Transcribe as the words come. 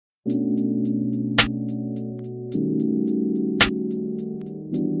Lately,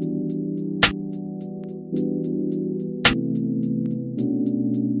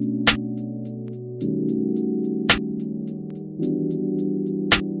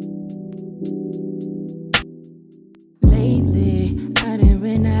 I done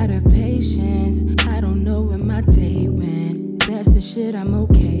ran out of patience. I don't know where my day went. That's the shit I'm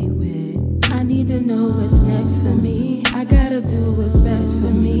okay with. I need to know what's next for me. I gotta do what's best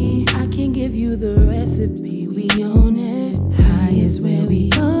for me. I can give you the recipe, we own it. High is where we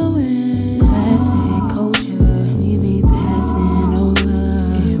going. Classic culture, we be passing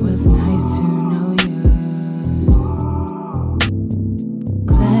over. It was nice to know ya.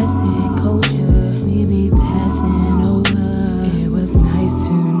 Classic culture, we be passing over. It was nice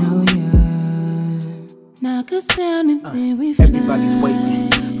to know ya. Knock us down and then we fly. Everybody's waiting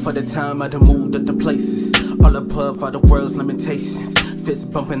for the time of the mood of the places. All above all the world's limitations.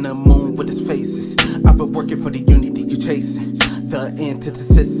 Fist bumping the moon with his faces. I've been working for the unity you chasing. The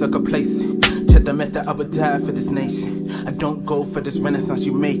antithesis of complacent. Check the method, I would die for this nation. I don't go for this renaissance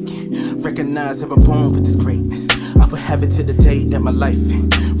you making. Recognize I'm born with this greatness. I will have it to the day that my life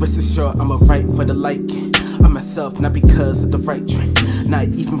ends. Rest assured I'm a right for the liking. I'm myself not because of the right trend. Not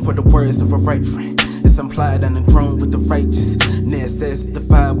even for the words of a right friend. It's implied and grown with the righteousness. That's the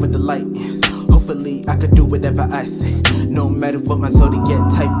vibe with the light is. Hopefully I could do whatever I say. No matter what my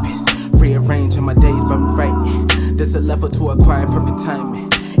zodiac type is. Rearranging my days by me writing. There's a level to acquire perfect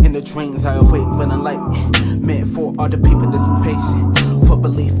timing. In the dreams I awake when I'm lightning. Meant for all the people that's been patient. For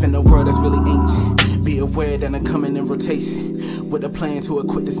belief in a world that's really ancient. Be aware that I'm coming in rotation. With a plan to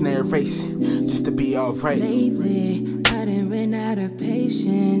equip this narration. Just to be alright. Lately, I done ran out of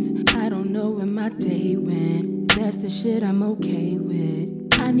patience. I don't know where my day went. That's the shit I'm okay with.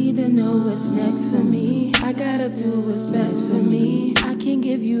 I need to know what's next for me. I gotta do what's best for me. I can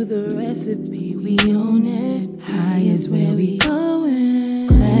give you the recipe, we own it. High is where we going.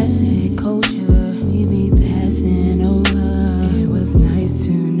 Classic culture, we be passing over. It was nice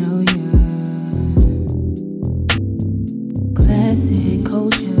to know ya. Classic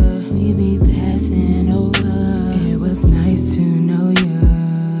culture, we be